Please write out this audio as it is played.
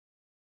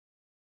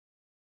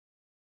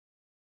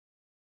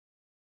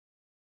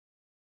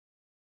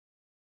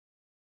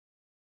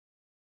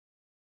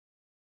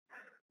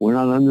We're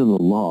not under the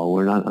law.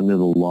 We're not under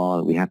the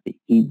law. We have to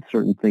eat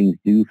certain things,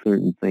 do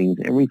certain things.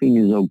 Everything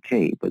is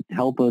okay, but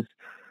help us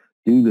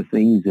do the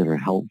things that are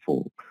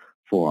helpful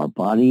for our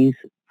bodies,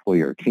 for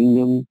your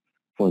kingdom,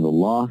 for the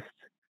lost.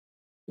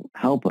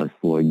 Help us,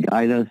 Lord.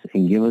 Guide us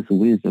and give us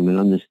wisdom and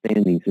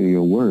understanding through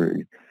your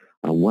word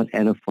on what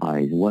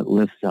edifies, what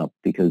lifts up,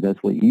 because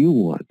that's what you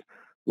want,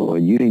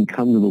 Lord. You didn't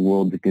come to the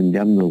world to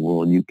condemn the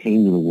world. You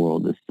came to the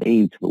world to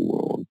save the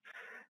world.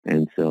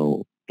 And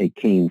so it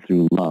came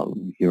through love.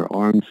 Your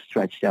arms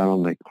stretched out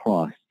on the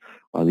cross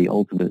are the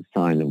ultimate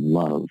sign of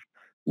love.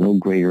 No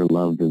greater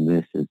love than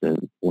this is that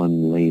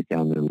one lays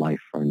down their life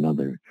for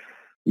another.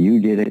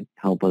 You did it.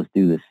 Help us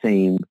do the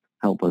same.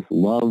 Help us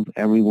love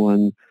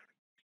everyone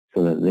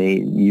so that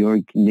your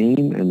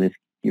name and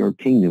your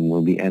kingdom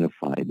will be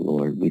edified,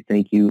 Lord. We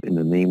thank you in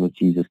the name of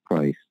Jesus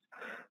Christ.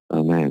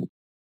 Amen.